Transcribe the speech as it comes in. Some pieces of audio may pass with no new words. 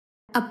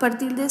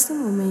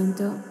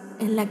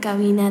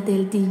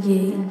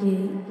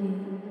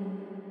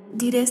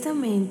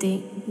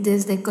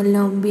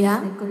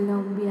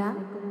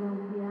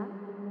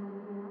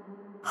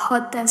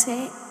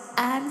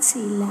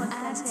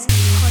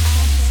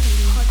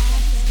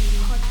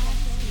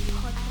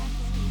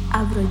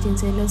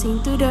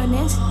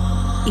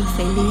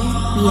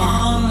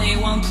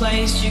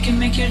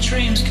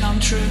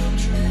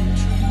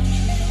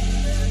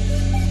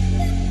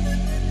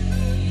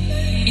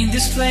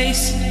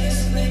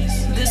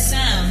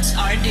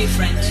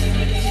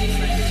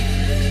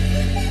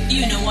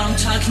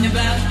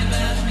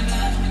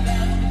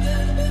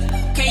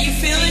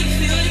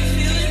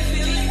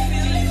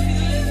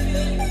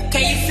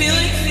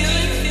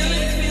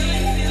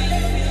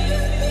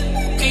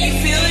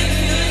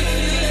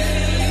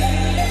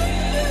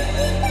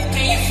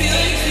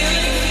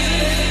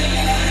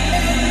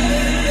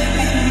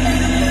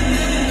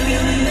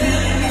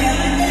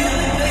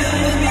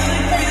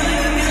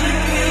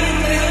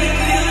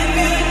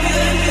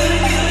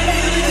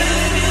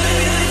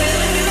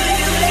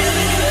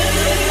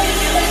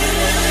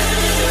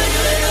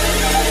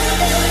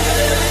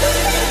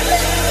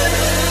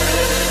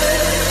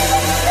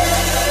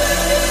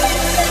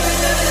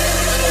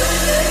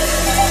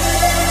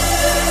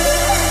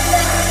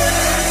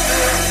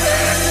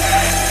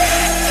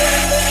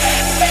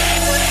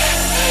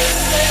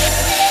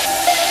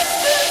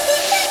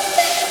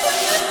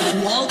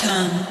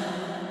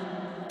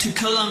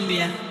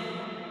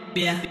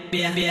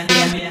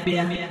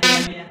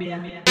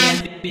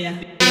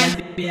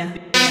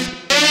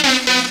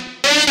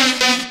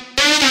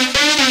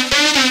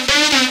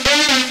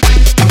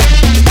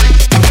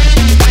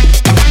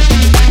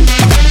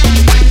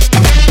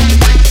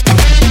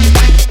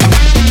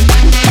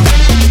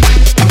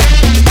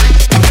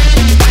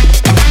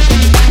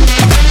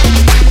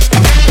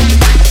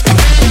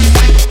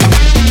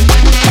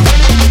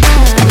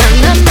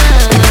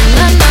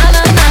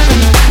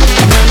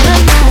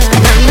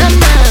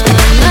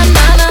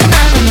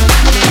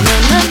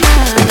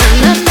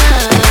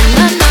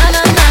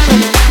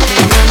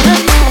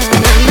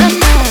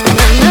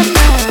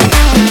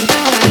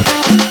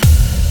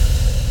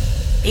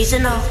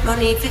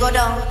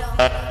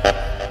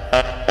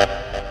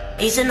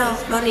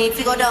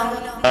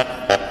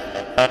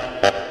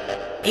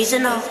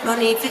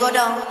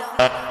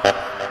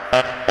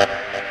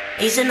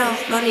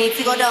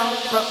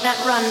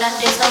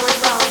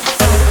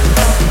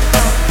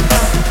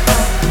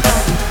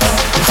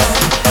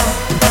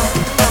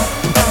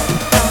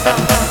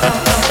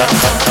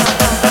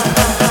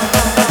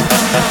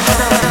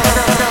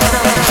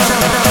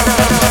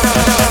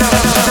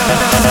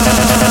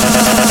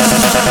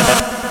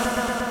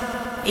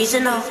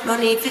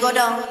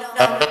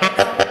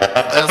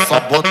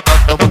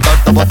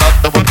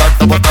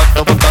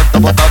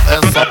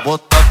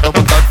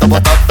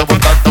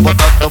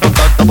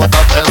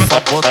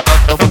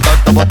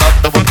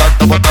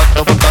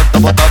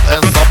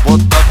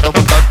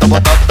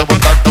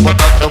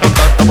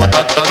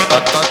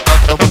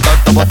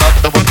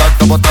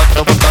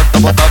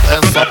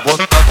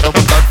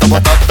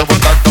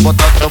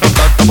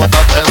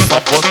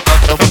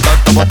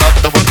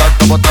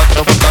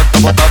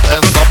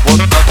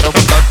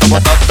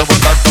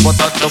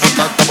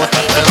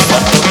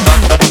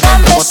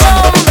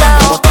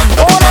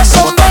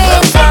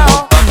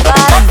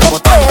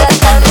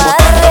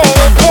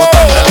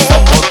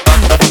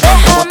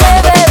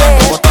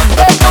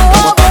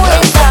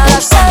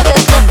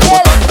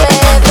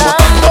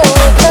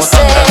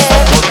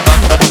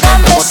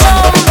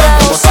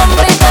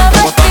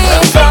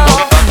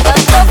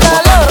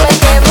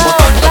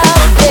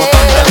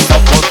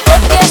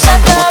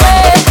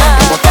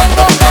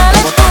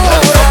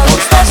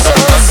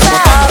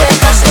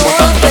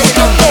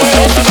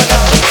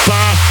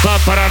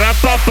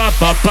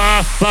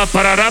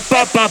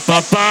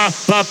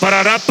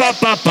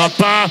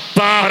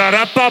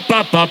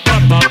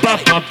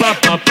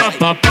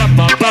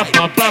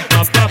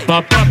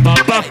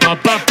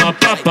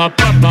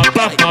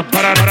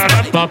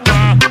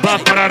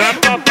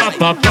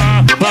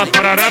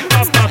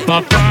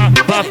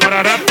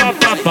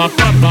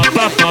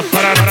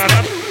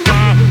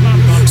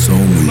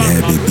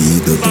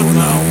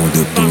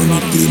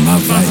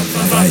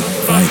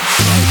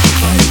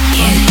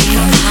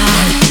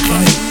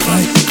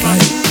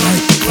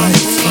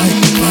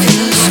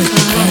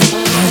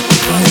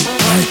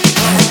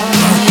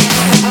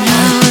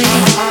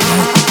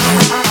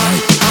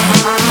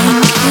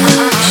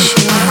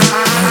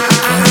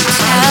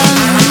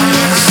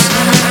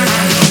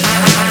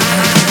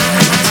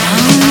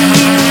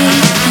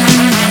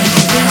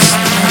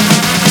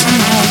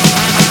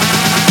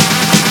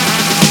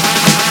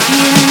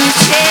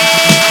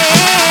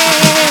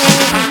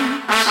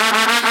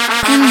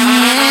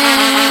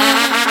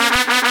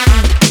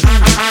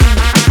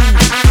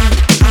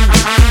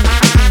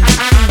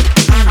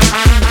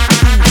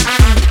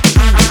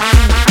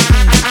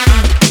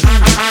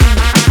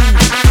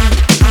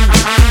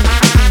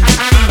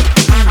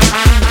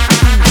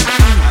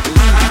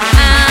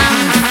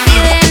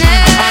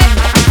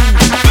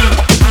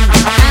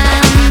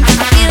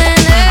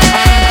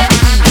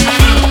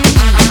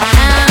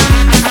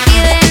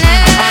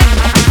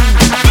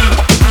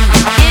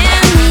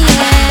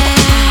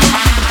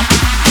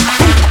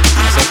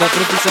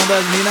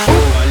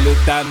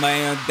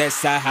tamanho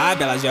dessa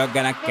raba, ela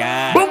joga na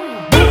cara.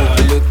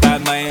 Olha o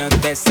tamanho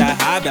dessa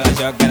raba, ela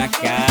joga na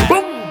cara.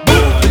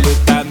 Olha o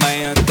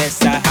tamanho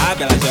dessa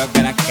raba, ela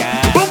joga na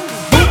cara.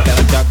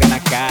 Ela joga na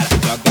cara,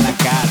 joga na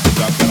cara,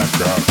 joga na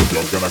cara,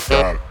 joga na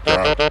cara,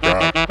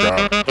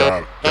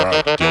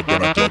 joga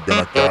na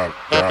cara,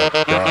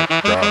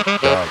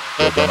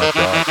 joga na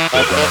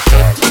cara,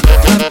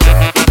 joga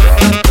na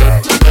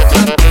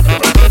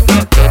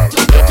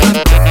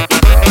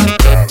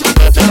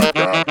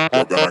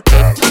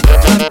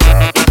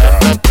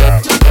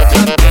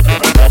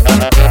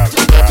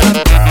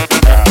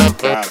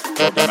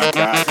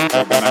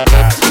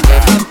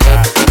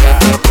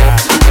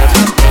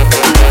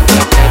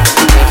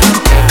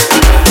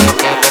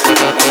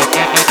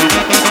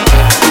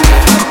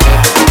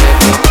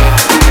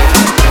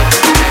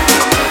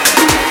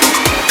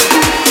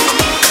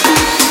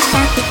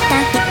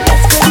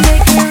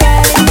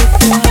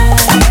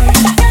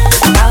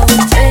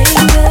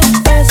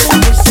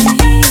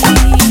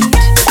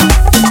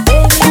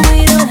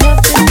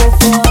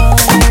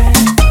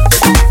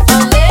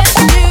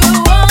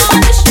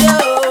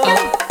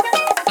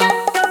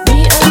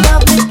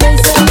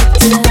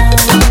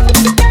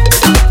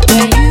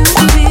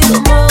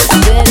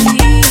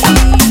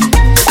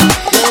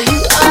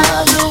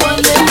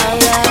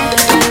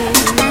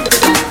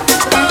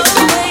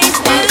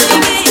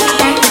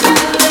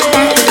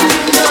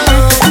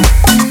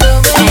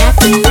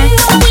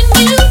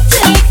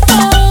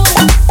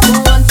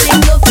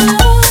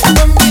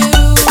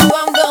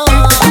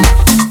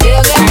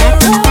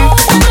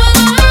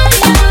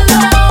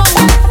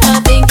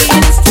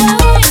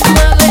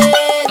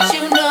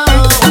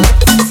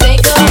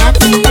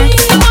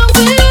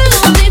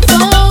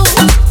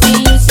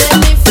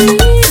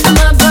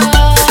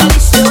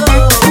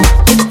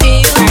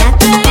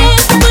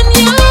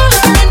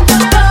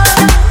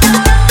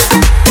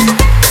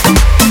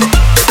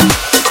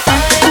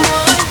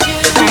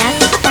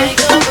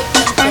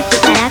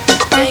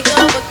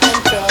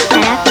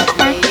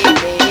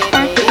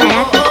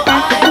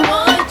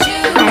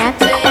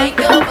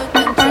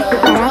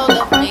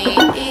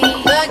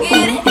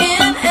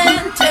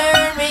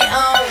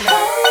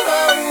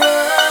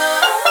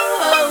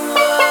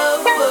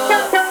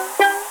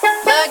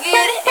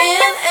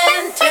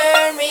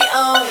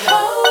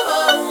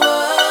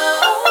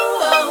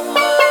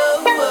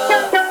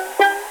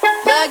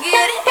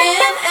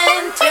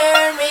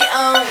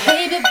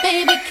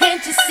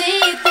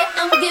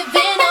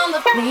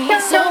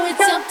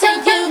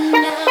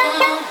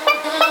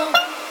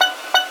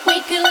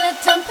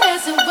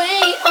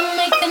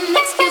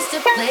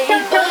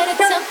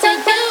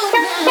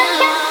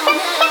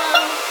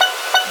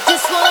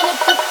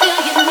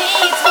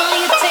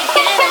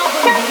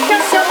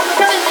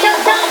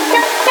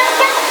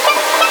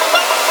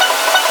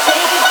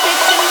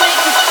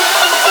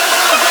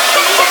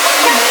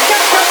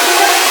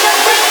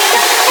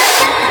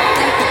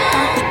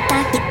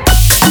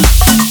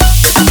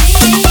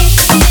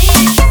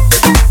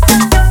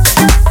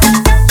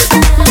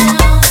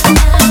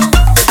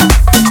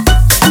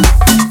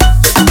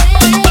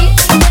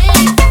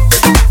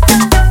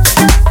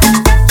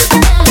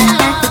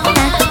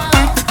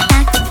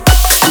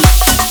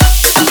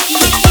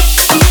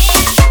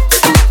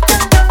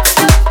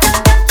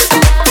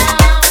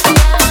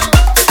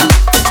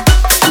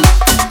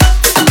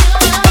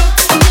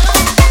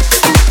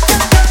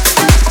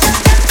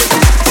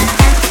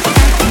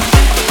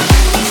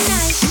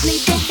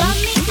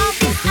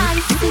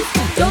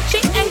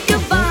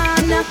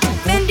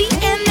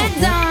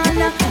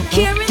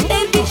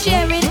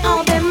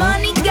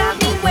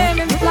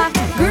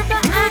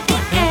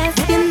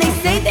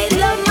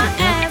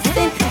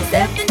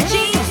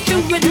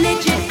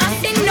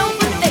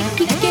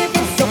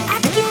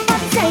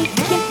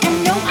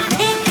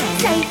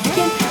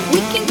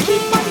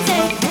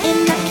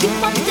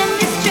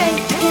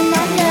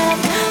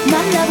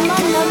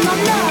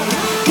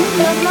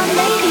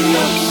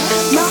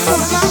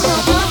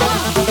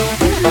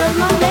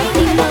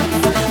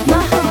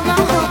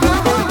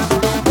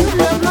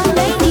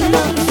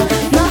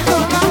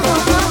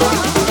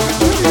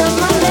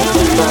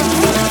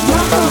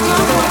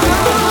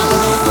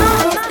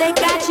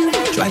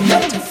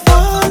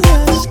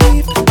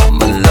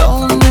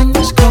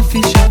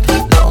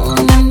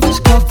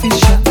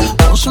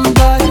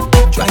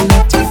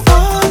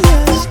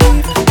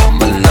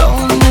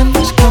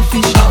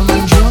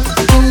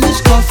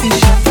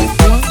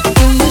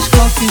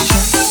coffee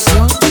shop.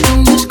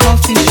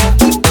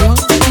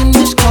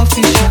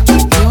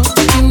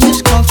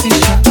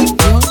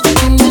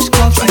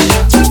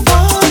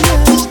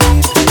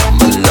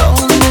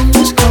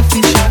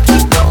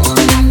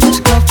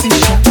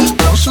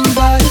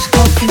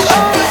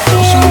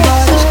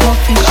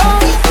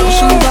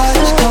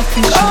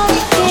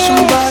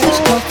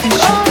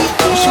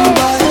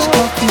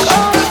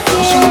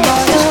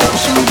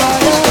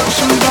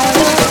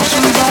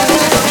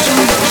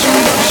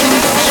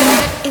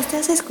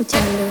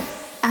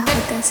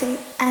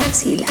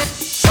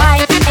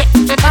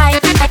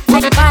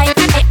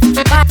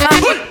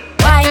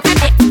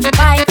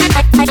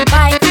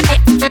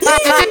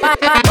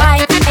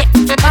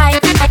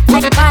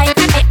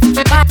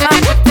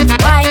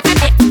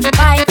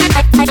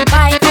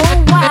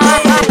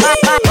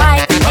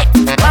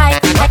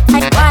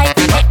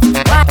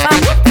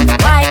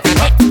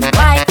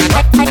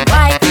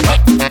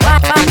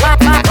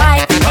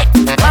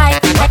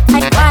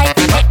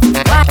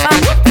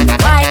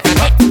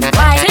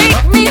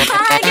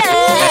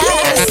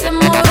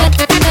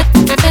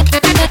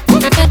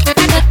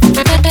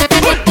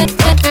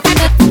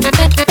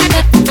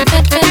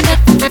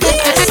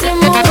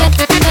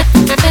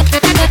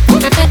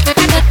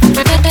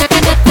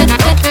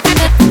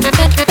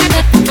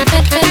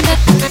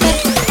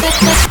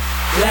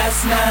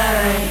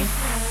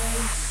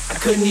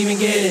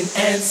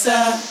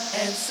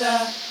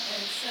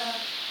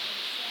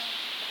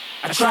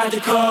 tried to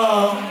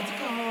call,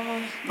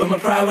 but my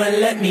pride wouldn't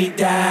let me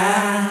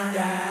die.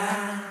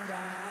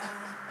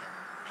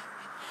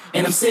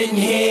 And I'm sitting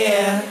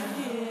here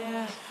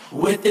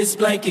with this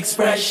blank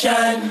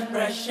expression.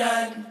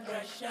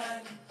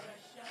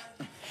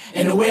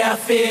 And the way I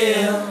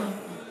feel,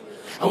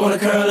 I wanna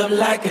curl up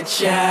like a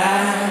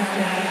child.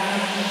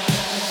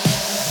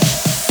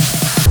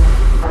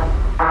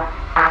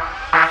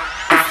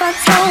 If I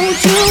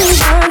told you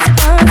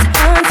once,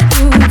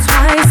 you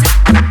twice.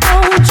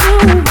 Told you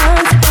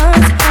once,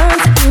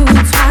 you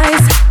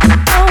twice.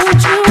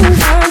 Told you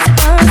once,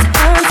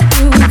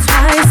 you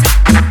twice.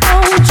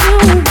 Told you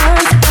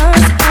once,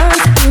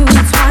 you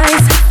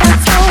twice. I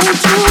told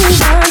you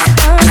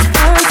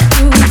once,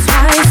 you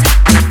twice.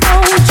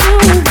 Told you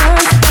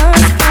once,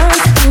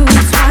 you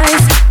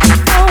twice.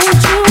 Told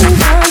you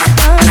once,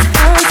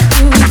 you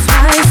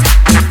twice.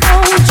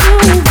 Told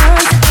you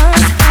once,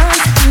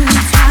 you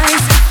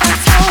twice. I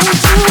told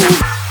you.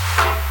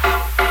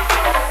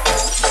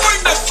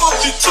 Bring that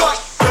funky truck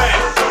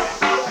back.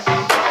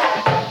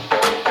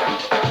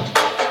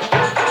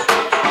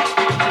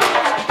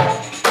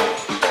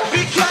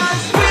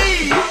 Because we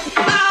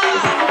are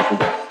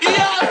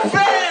your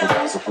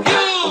friends.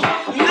 You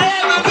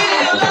never be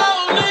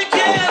alone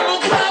again.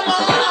 Well, come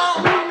on.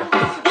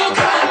 Well,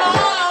 come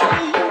on.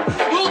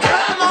 Well,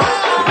 come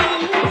on.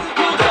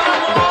 Well,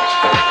 come on.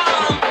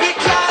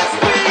 Because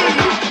we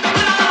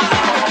are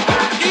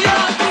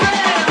your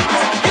friends.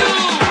 You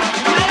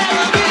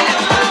never be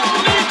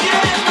alone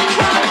again. Well,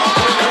 come on.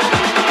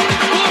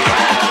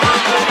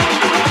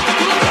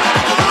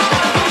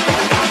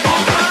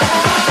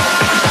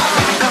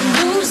 I'm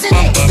losing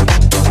it.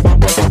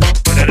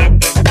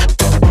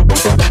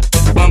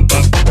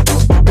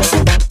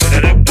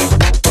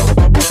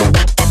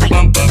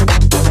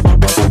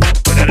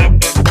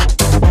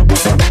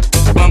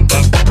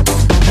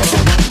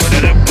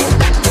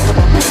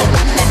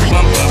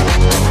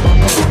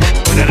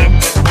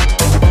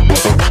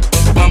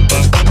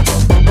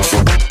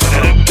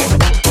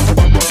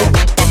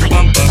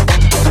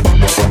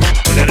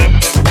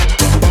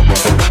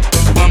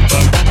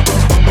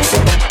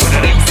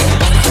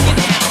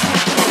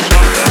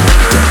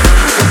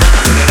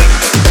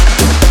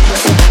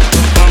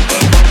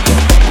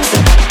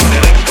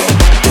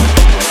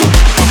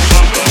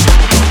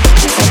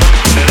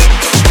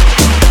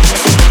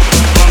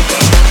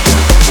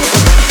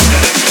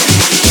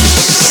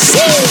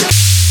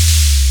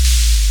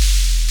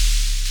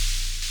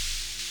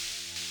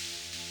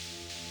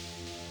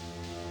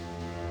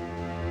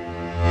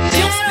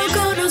 Quiero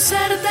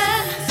conocerte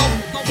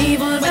y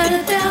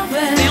volverte a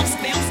ver.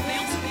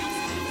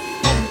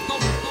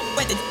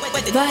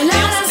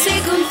 Bailar así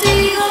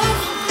contigo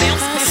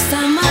hasta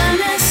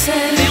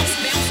amanecer.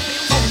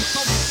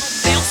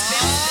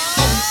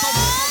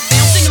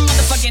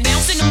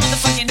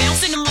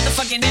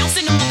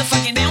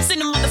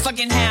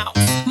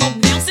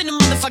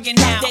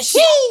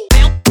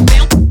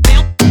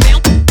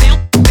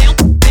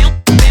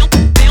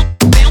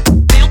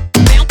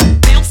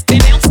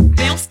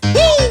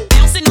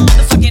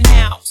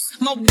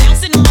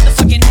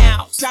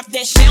 Drop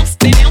that shit,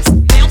 bounce,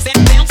 bounce, bounce,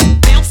 bounce,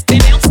 bounce,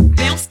 bounce,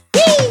 bounce.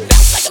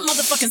 Bounce like a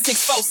motherfucking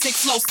 6'4",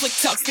 6 low, slick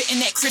tuck, spitting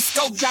that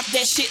Crisco. Drop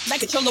that shit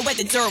like a cholo at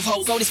the Derv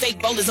hole. So this fake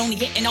bowler's only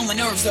hitting on my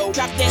nerves, though.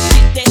 Drop that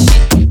shit, that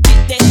shit,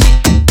 get that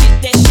shit,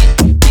 get that shit,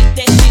 get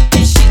that shit,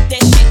 that shit,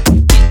 that shit,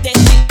 get that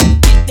shit,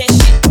 get that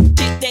shit,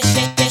 get that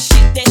shit, that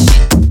shit, that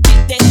shit,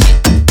 get that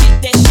shit, get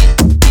that shit,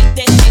 get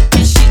that shit,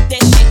 that shit,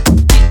 that shit,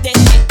 get that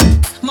shit.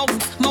 Mo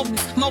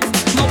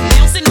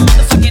bounce in the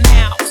motherfucking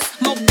house.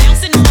 Mo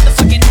bounce in the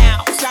motherfucking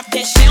house. Drop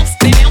that shit, bounce,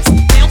 bounce,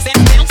 bounce,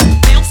 bounce,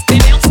 bounce,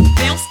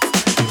 bounce,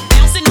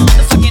 bounce in the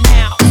motherfucking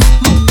house.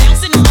 Mo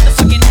bounce in the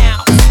motherfucking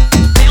house.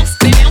 Bounce,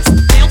 bounce,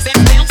 bounce,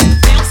 bounce,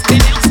 bounce,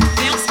 bounce,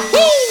 bounce.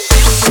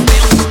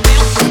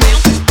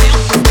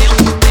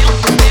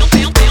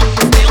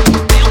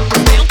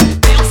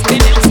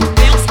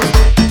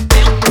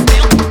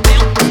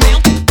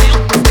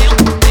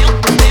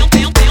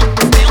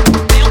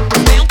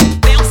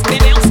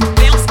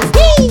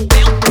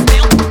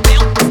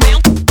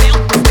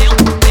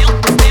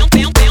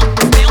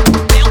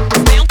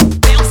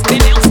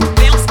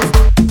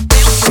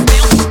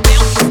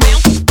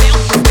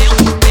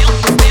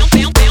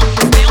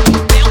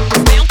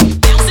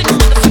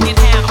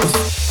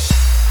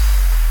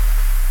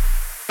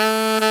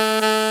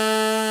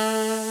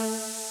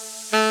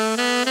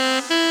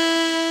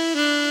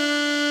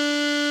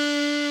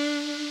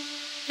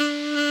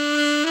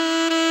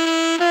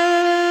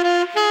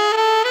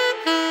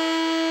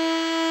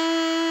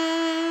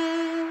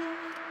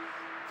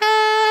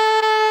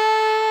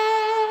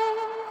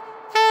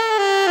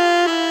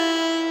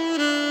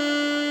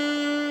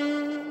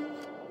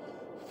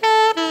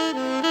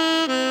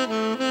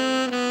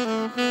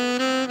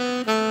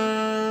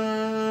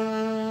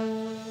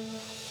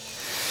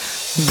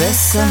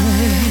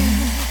 Bésame,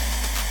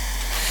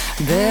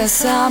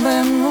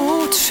 bésame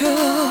mucho,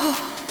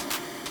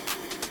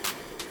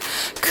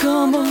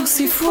 como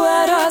si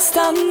fuera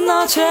esta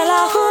noche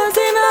la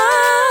última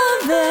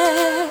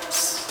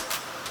vez.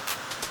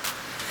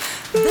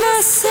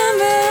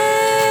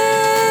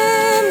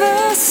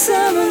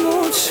 bésame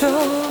mucho,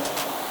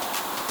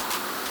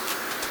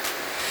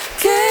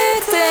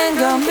 que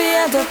tengo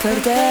miedo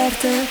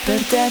perderte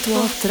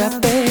otra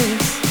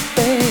vez,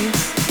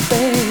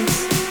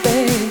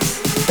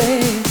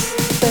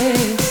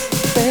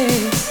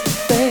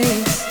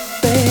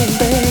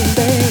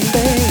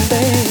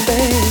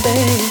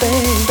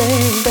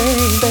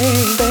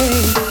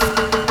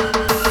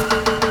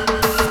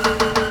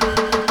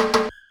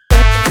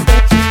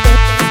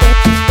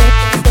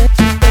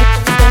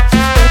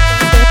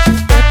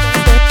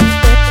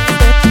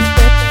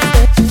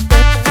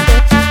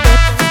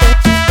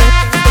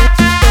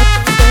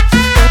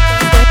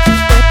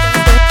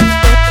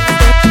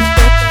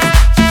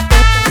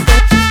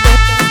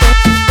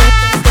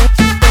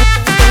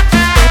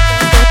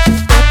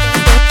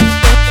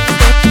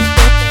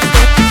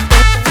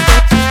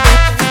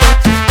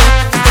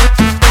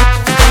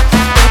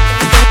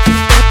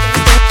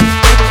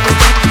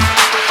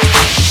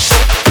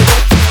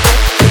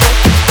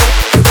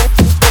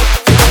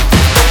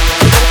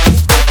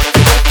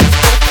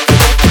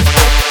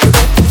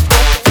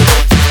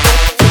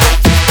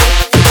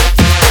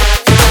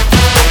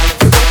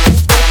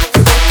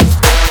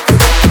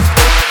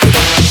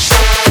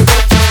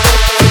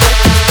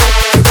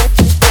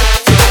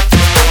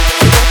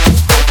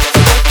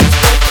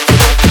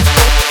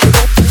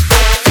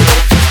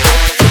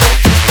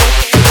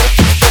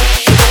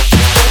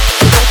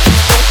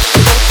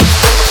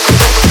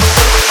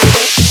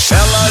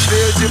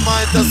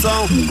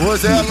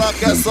 Hoje ela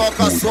quer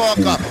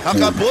soca-soca,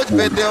 acabou de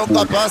perder o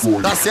capaz,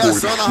 tá se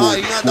achando a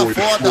rainha da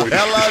foda.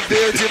 Ela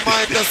veio de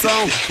má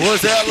intenção,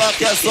 hoje ela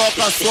quer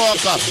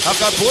soca-soca,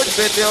 acabou de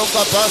perder o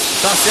capaz,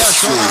 tá se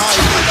achando a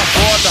rainha da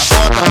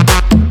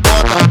foda.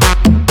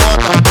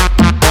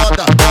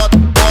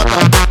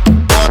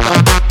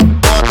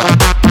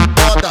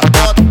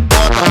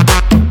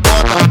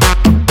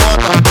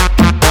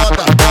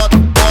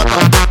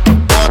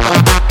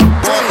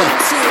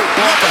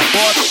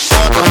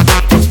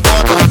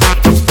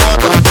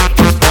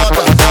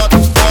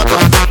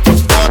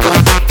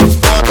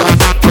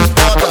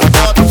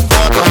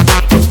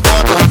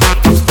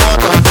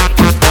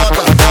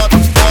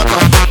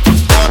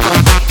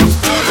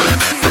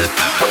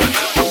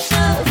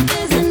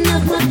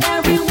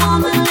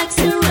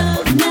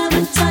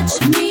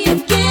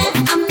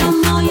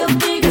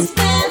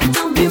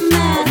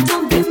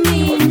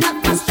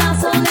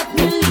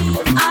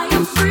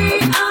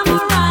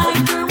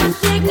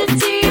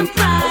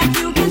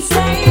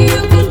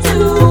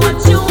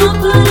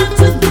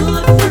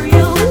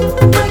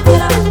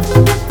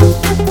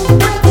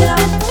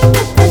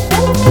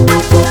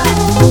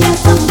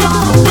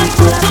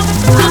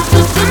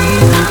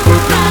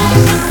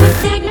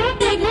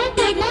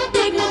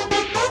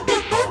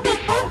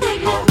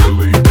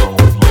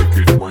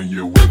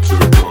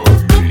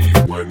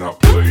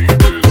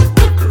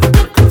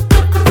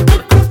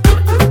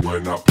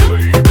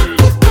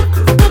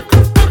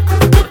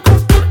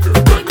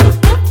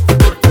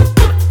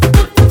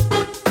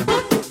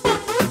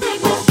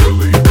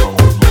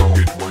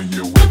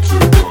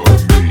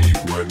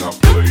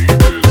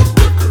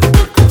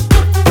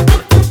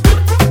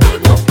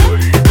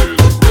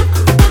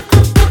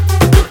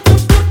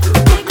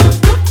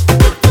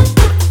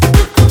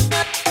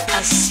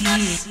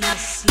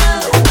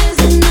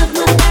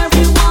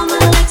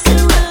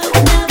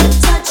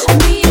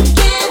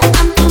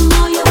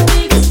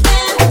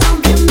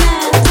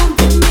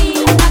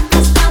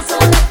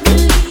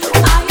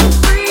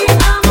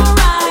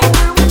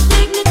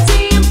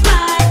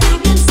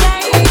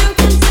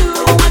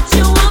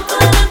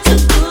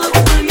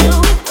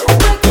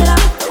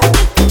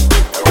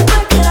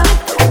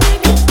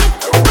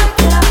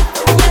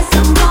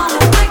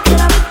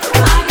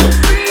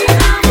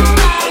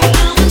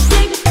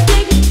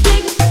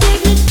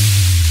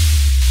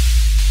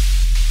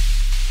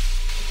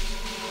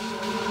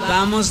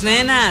 Vamos,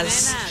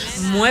 nenas,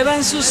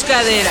 muevan sus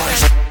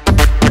caderas.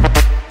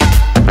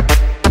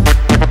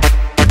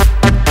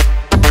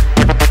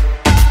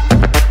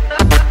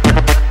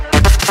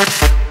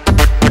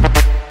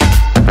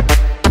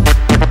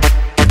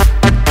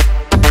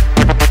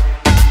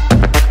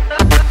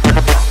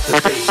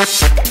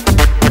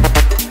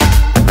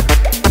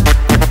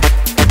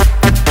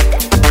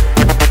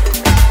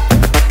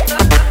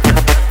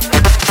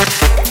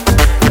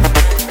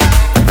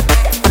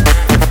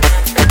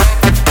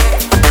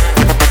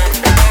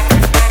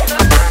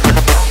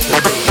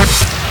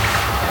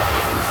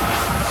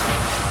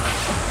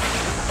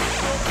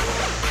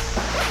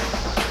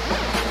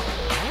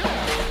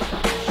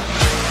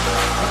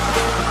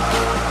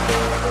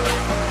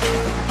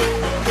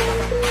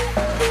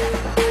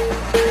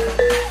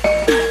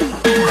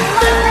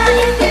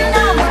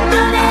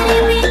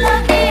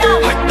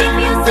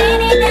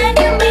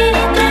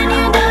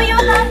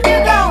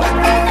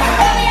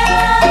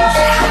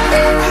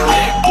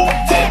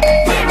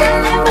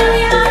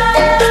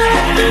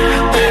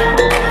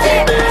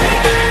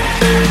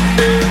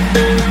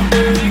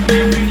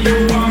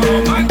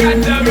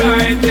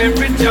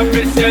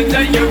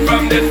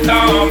 from the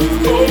storm.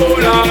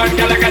 Hold on,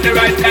 girl, I got the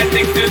right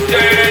tactics to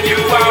turn you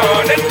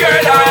on. And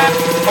girl, I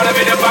wanna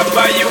be the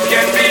papa, you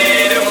can be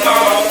the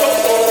mom.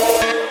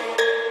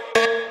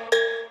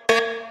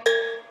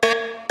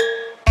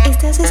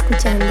 Estás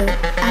escuchando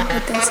a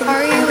JC.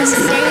 Are you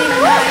insane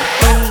like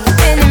me?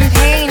 Been in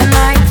pain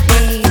like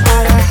me?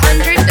 Bought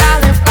 $100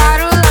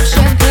 bottle of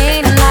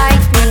champagne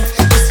like me?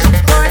 Just to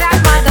pour that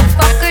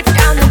motherfucker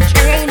down the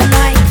drain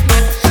like me?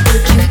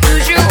 Would you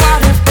use your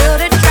water bill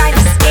to try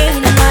to stain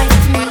like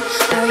me?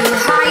 Are you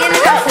high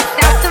enough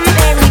without the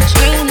Mary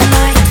Jane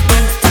like me?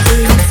 Do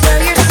you tear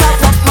yourself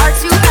apart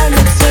to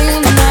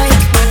entertain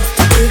like me?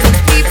 Do the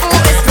people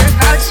whisper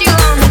about you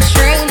on the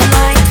train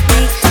like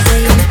me?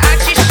 Saying I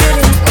just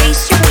shouldn't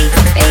waste your weak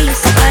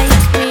face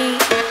like me.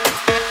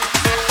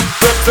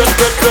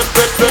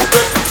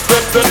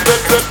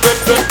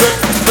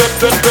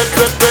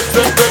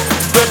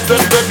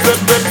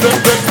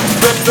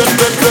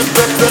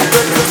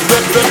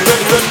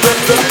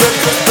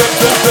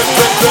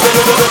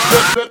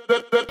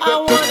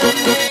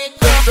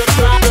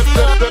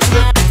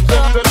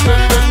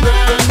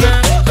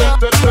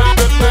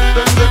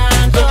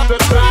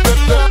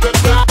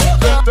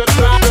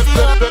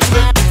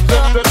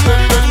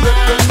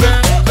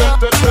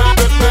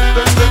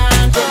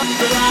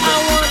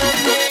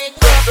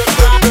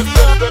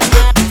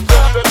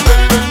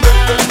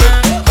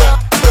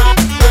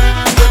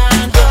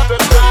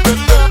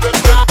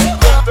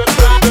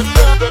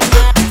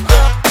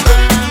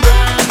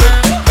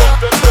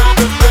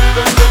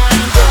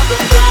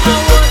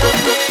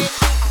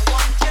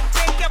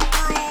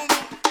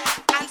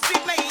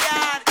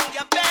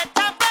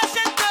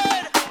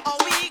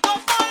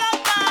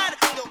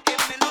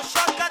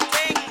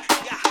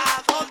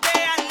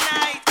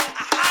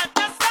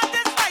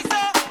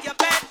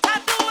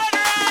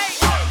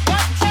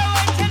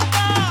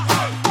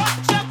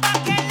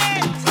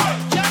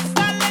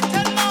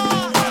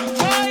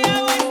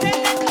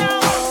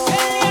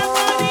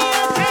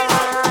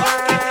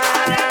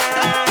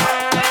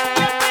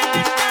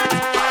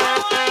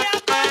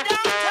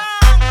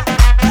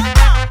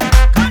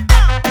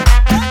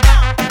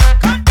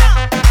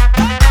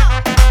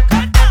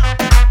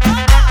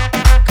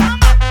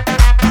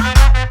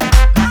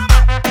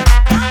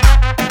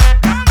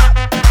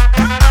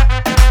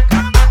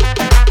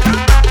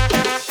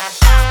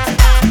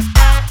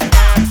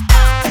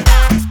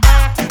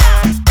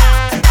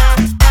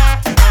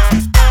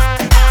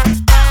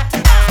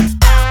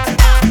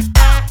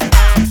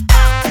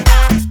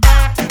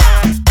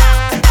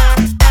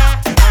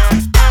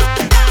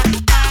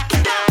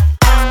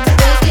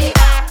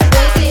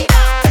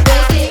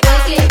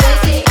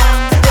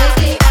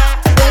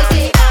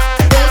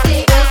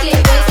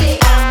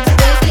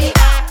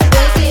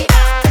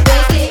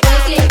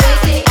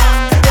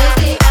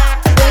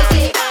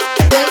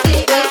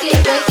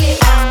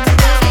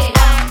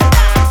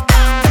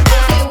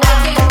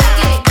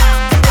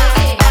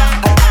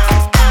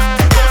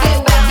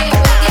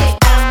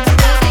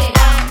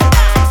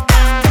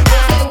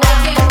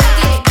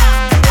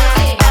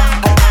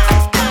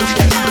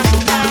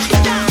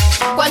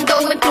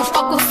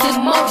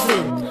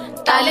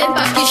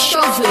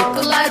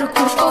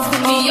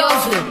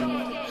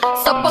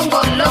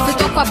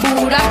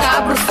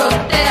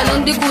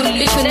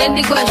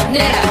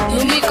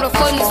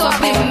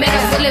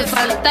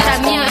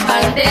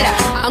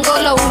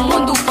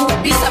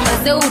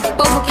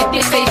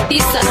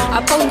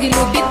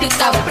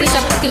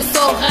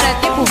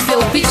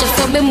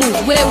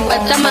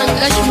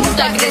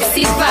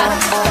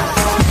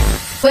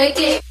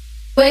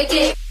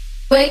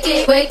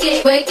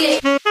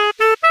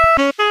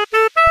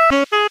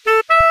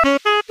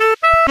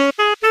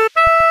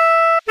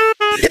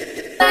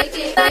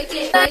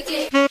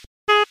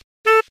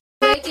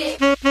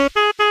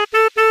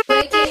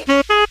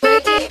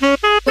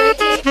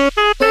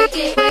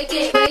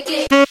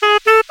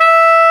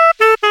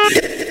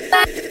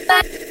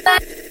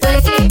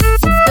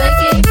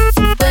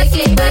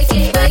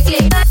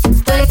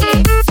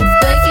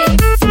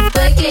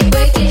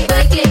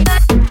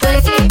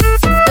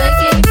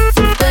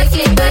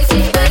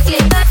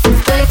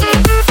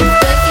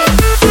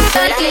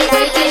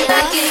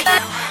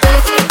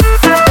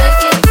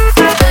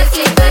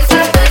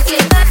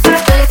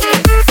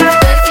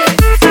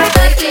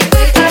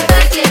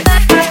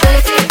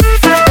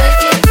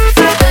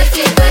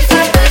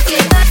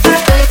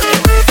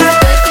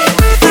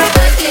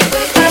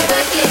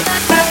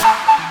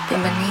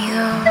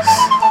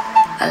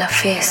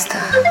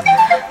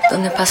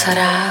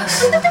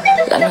 Pasarás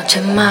la noche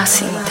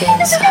más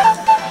intensa,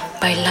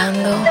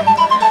 bailando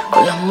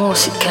con la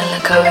música en la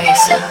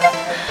cabeza.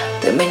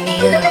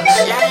 Bienvenidos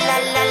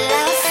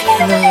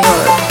New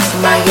York,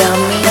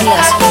 Miami,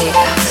 Las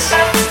Vegas.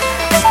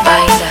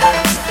 Baila,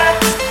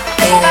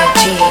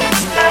 Medellín,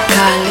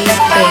 Cali,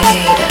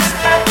 Pereira.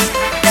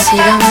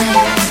 Sígame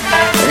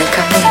en el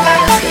camino a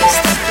la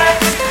fiesta.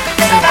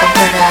 No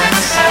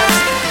encontrarás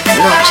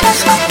noches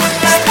como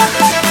esta.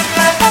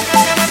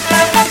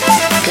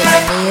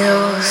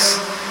 Bienvenidos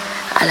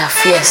a la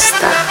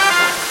fiesta.